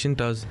organization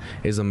does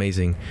is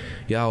amazing.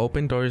 Y'all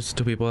open doors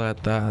to people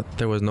that thought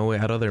there was no way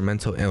out of their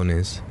mental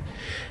illness.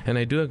 And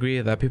I do agree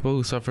that people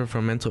who suffer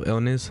from mental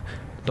illness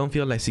don't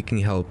feel like seeking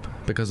help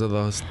because of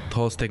the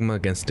whole stigma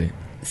against it.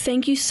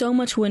 Thank you so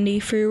much,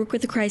 Wendy, for your work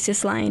with the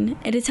Crisis Line.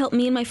 It has helped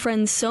me and my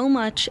friends so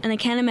much, and I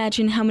can't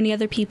imagine how many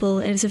other people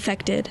it has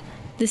affected.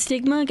 The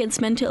stigma against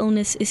mental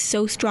illness is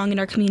so strong in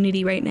our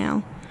community right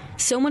now.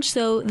 So much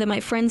so that my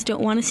friends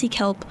don't want to seek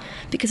help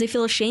because they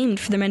feel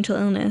ashamed for their mental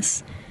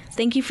illness.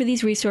 Thank you for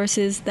these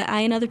resources that I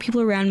and other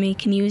people around me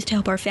can use to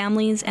help our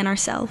families and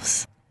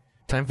ourselves.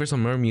 Time for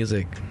some more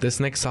music.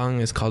 This next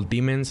song is called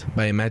Demons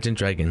by Imagine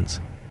Dragons.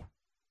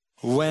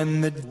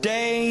 When the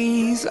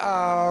days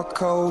are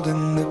cold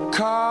and the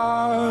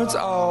cards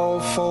all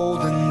fold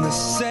and the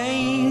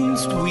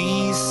saints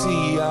we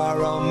see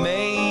are all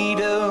made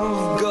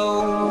of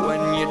gold,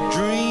 when your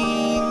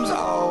dreams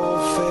all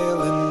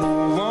fail and the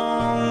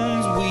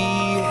ones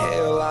we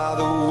hail are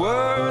the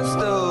worst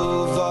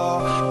of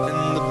all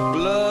and the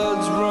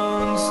bloods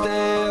run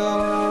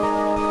stale,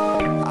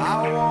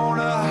 I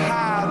wanna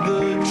hide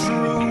the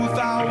truth,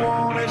 I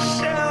wanna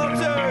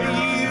shelter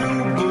you,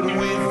 but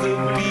with the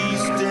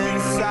beast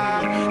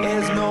inside,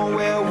 there's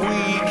nowhere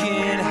we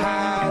can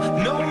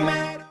hide, no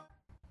matter.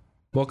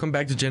 Welcome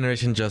back to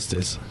Generation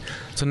Justice.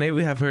 Tonight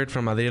we have heard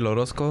from Adriel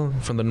Orozco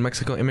from the New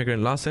Mexico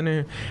Immigrant Law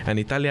Center and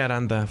Italia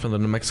Aranda from the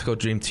New Mexico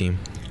Dream Team.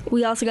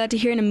 We also got to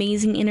hear an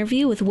amazing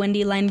interview with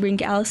Wendy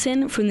Linebrink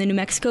Allison from the New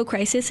Mexico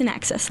Crisis and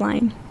Access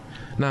Line.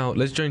 Now,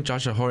 let's join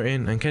Joshua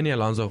Horton and Kenny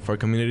Alonso for our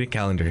community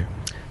calendar.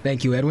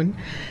 Thank you, Edwin.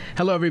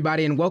 Hello,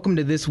 everybody, and welcome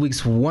to this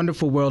week's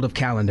wonderful world of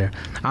calendar.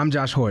 I'm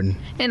Josh Horton.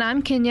 And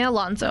I'm Kenya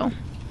Alonso.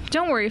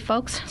 Don't worry,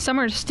 folks.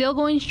 Summer is still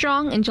going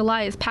strong, and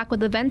July is packed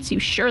with events you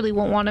surely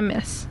won't want to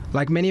miss.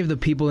 Like many of the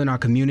people in our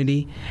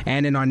community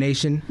and in our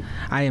nation,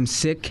 I am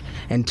sick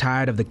and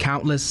tired of the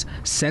countless,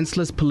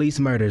 senseless police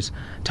murders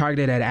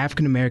targeted at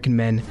African American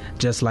men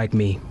just like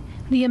me.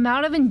 The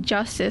amount of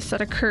injustice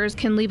that occurs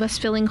can leave us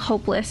feeling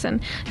hopeless and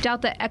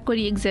doubt that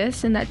equity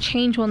exists and that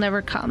change will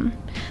never come.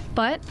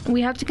 But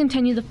we have to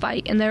continue the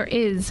fight, and there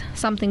is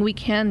something we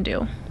can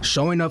do.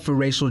 Showing Up for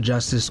Racial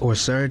Justice, or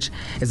SURJ,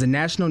 is a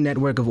national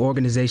network of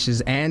organizations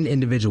and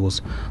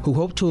individuals who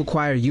hope to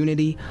acquire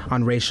unity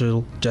on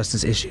racial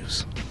justice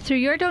issues. Through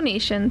your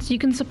donations, you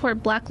can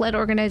support Black-led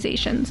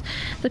organizations,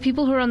 the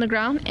people who are on the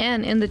ground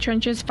and in the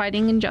trenches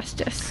fighting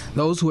injustice.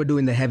 Those who are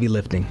doing the heavy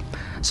lifting.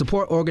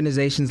 Support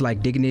organizations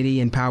like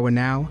Dignity and Power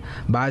Now,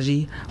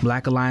 BAJI,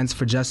 Black Alliance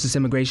for Justice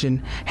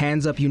Immigration,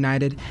 Hands Up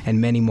United, and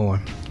many more.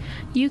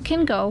 You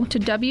can go to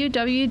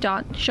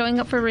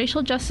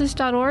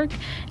www.showingupforracialjustice.org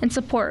and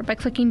support by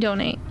clicking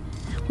Donate.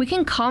 We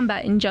can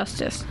combat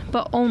injustice,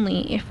 but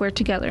only if we're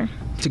together.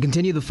 To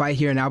continue the fight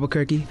here in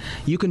Albuquerque,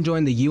 you can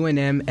join the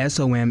UNM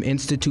SOM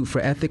Institute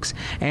for Ethics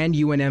and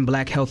UNM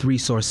Black Health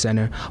Resource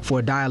Center for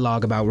a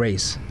dialogue about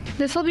race.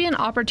 This will be an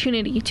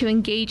opportunity to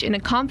engage in a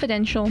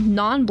confidential,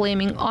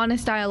 non-blaming,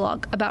 honest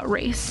dialogue about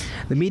race.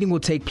 The meeting will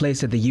take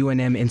place at the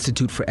UNM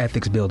Institute for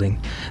Ethics building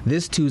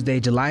this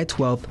Tuesday, July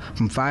 12th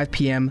from 5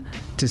 p.m.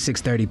 to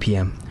 6:30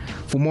 p.m.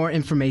 For more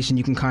information,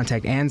 you can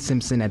contact Ann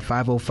Simpson at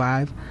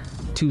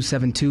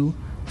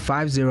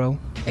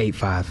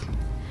 505-272-5085.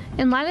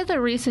 In light of the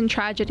recent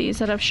tragedies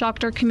that have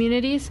shocked our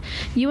communities,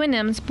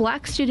 UNM's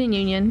Black Student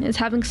Union is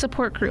having a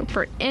support group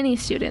for any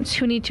students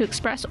who need to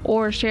express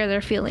or share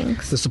their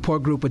feelings. The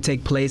support group would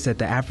take place at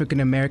the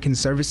African American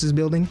Services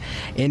Building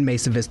in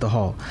Mesa Vista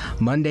Hall,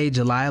 Monday,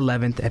 July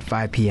 11th at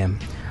 5 p.m.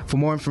 For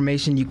more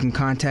information, you can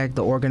contact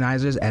the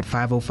organizers at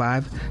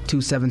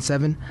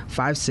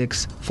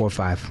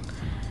 505-277-5645.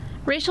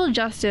 Racial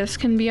justice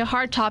can be a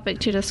hard topic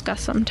to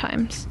discuss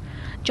sometimes.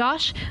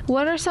 Josh,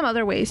 what are some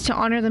other ways to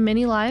honor the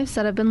many lives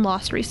that have been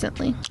lost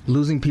recently?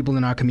 Losing people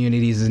in our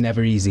communities is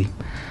never easy.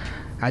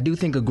 I do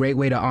think a great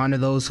way to honor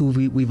those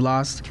who we've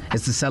lost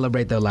is to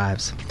celebrate their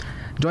lives.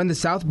 Join the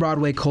South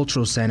Broadway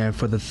Cultural Center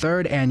for the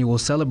 3rd annual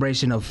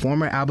celebration of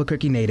former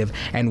Albuquerque native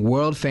and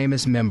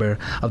world-famous member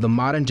of the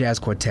Modern Jazz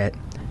Quartet,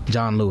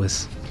 John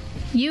Lewis.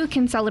 You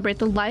can celebrate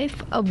the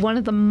life of one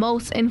of the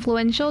most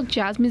influential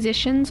jazz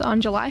musicians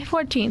on July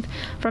 14th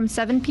from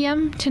 7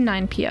 p.m. to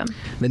 9 p.m.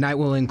 The night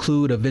will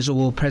include a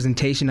visual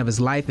presentation of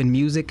his life and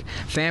music,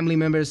 family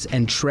members,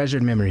 and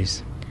treasured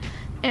memories.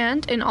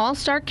 And an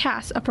all-star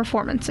cast of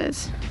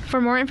performances.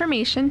 For more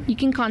information, you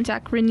can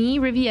contact Renee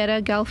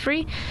Riviera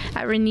Galfrey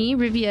at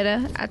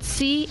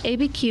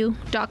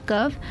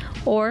reneeriviera@cabq.gov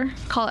or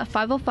call at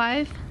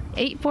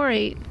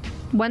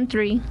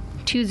 505-848-1320.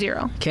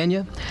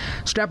 Kenya,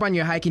 strap on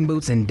your hiking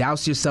boots and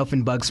douse yourself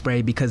in bug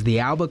spray because the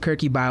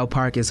Albuquerque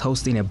Biopark is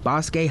hosting a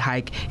Bosque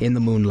hike in the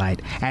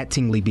moonlight at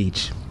Tingley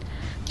Beach.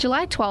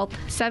 July 12th,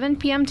 7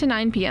 p.m. to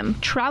 9 p.m.,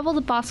 travel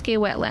the Bosque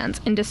wetlands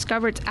and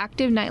discover its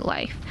active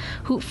nightlife.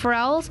 Hoot for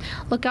owls,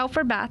 look out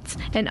for bats,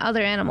 and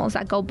other animals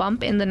that go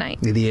bump in the night.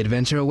 The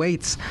adventure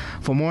awaits.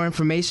 For more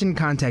information,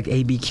 contact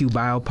ABQ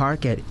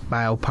Biopark at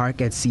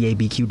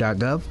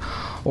biopark@cabq.gov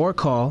or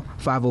call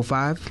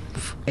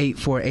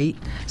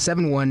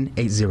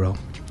 505-848-7180.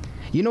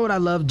 You know what I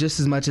love just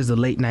as much as a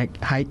late night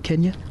hike,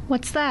 Kenya?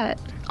 What's that?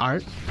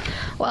 Art.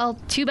 Well,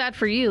 too bad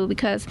for you,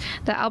 because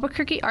the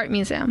Albuquerque Art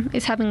Museum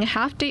is having a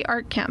half-day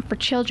art camp for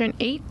children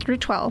 8 through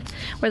 12,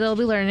 where they'll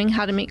be learning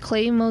how to make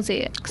clay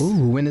mosaics.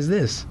 Ooh, when is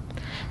this?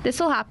 This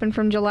will happen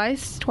from July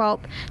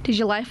 12th to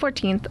July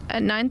 14th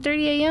at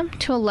 9:30 a.m.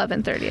 to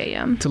 11:30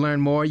 a.m. To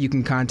learn more, you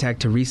can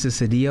contact Teresa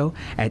Cedillo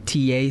at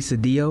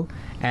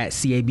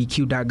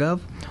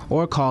tacedillo@cabq.gov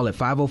or call at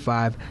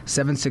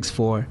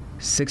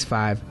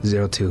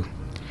 505-764-6502.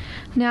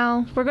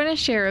 Now, we're going to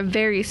share a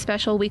very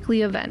special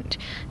weekly event,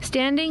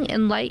 Standing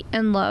in Light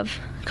and Love,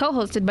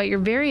 co-hosted by your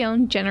very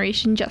own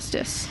Generation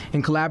Justice.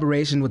 In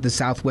collaboration with the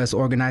Southwest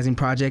Organizing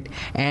Project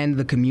and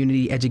the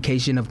Community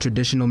Education of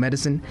Traditional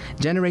Medicine,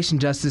 Generation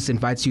Justice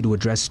invites you to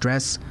address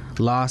stress,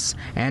 loss,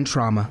 and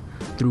trauma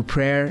through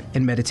prayer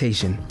and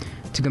meditation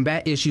to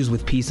combat issues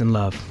with peace and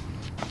love.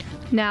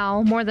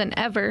 Now, more than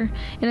ever,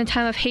 in a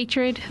time of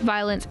hatred,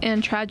 violence,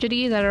 and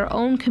tragedy that our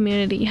own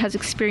community has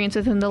experienced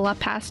within the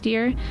past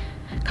year,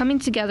 Coming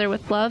together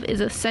with love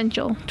is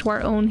essential to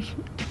our own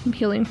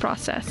healing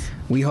process.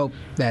 We hope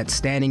that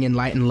Standing in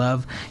Light and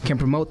Love can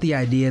promote the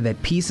idea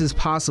that peace is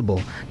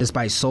possible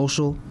despite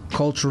social,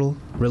 cultural,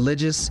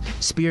 religious,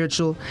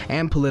 spiritual,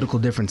 and political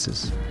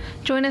differences.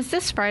 Join us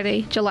this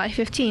Friday, July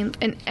 15th,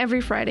 and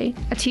every Friday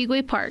at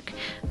Tigway Park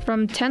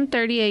from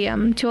 10:30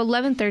 a.m. to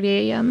 11:30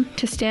 a.m.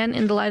 to stand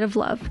in the light of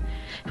love.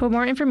 For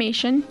more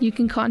information, you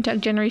can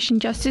contact Generation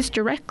Justice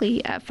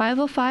directly at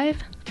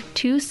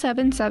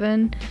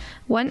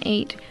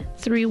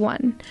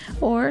 505-277-1831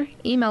 or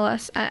email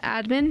us at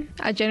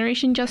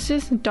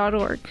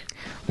admin@generationjustice.org.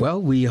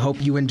 Well, we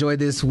hope you enjoyed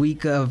this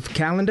week of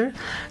calendar.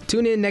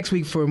 Tune in next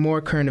week for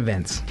more current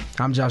events.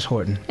 I'm Josh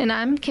Horton. And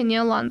I'm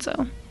Kenya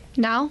Alonso.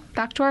 Now,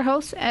 back to our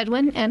hosts,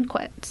 Edwin and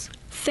Quetz.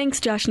 Thanks,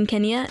 Josh and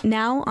Kenya.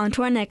 Now, on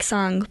to our next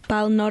song,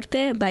 Pal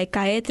Norte by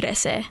Calle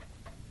 13.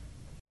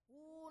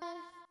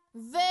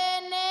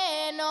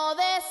 Veneno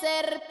de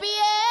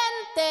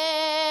serpiente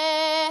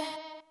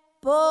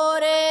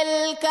por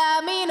el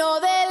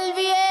camino del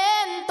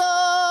viento,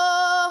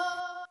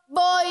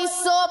 voy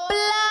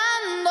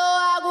soplando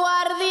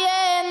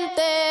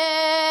aguardiente.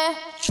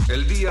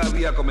 El día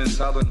había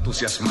comenzado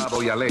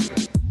entusiasmado y alegre.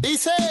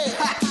 Dice,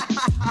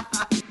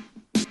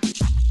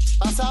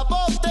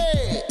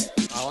 pasaporte.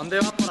 ¿A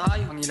dónde va por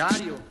ahí, Juan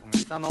Hilario, con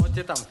esta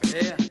noche tan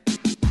fea?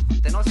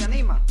 ¿Usted no se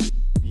anima?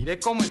 Mire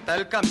cómo está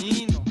el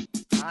camino.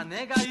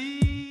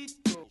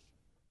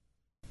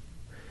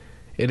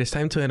 It is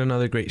time to end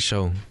another great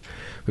show.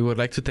 We would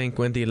like to thank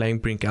Wendy Lang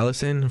Brink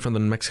Allison from the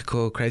New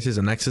Mexico Crisis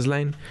and Access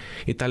Line,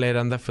 Italia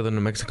Aranda for the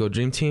New Mexico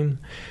Dream Team,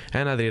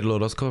 and Adriel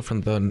Orozco from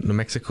the New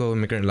Mexico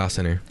Immigrant Law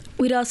Center.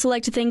 We'd also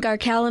like to thank our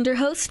calendar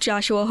hosts,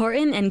 Joshua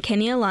Horton and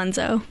Kenya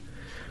Alonso.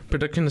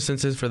 Production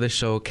assistance for this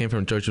show came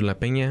from George La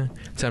Peña,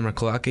 Tamara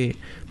Kolaki,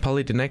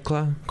 Polly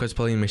Denekla,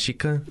 Pauline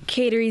Mexica,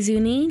 Kateri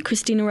Zuni,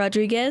 Christina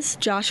Rodriguez,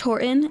 Josh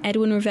Horton,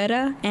 Edwin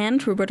Rivera,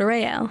 and Roberto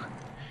Real.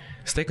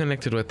 Stay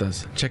connected with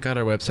us. Check out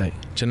our website,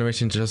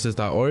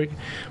 generationjustice.org,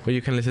 where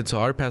you can listen to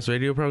our past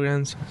radio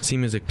programs, see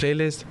music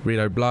playlists, read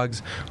our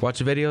blogs, watch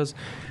videos,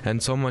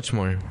 and so much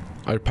more.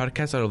 Our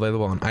podcasts are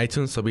available on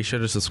iTunes, so be sure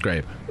to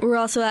subscribe. We're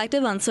also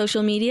active on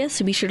social media,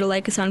 so be sure to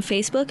like us on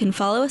Facebook and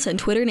follow us on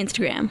Twitter and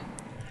Instagram.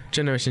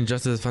 Generation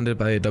Justice is funded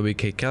by the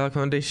W.K. Kellogg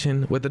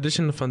Foundation, with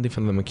additional funding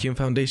from the McCune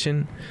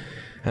Foundation,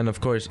 and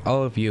of course,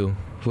 all of you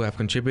who have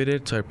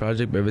contributed to our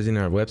project by visiting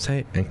our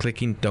website and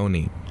clicking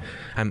Donate.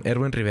 I'm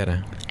Edwin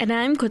Rivera. And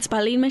I'm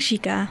Pauline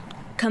Mexica.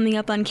 Coming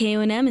up on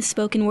KONM is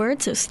Spoken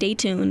Word, so stay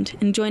tuned,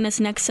 and join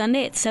us next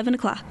Sunday at 7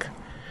 o'clock.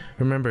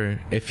 Remember,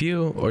 if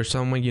you or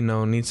someone you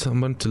know needs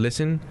someone to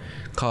listen,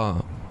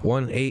 call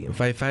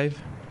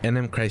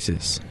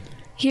 1-855-NM-CRISIS.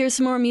 Here's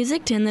some more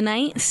music to end the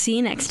night. See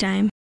you next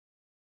time.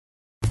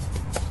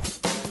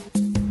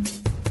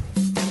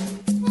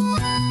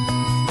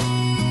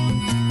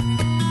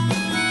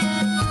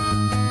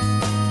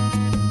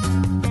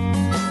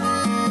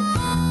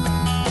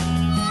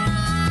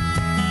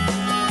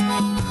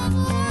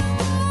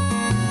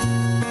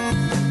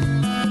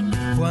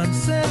 Juan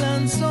se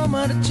lanzó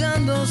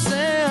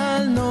marchándose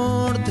al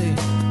norte,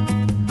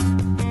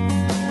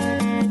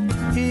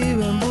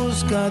 iba en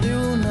busca de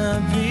una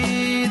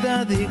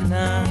vida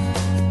digna.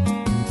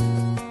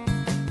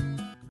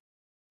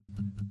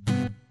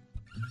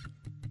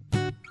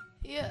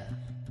 Yeah.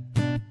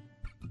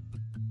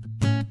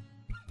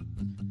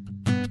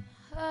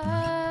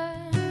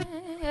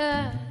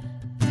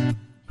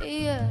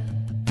 Yeah.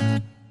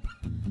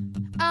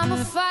 I'ma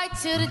fight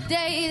till the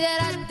day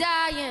that I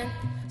die in.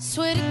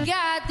 Swear to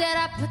God that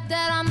I put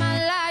that on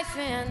my life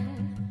and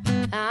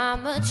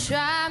I'ma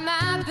try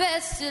my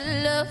best to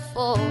love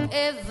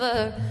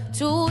forever,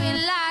 to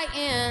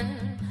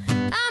enlighten.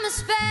 I'm a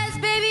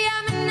spaz, baby,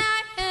 I'm a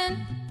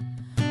nightin'.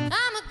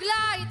 I'm a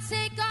glide,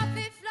 take off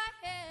and fly.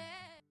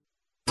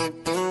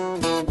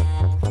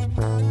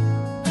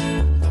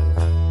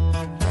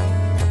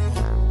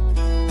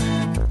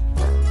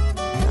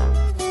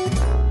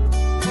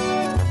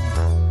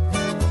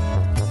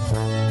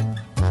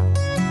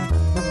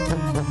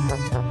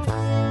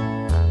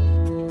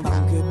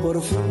 Por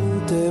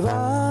fin te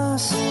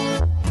vas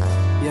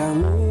y a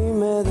mí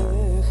me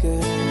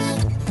dejes.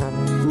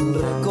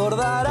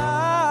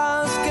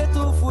 Recordarás que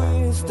tú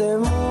fuiste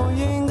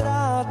muy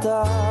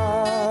ingrata.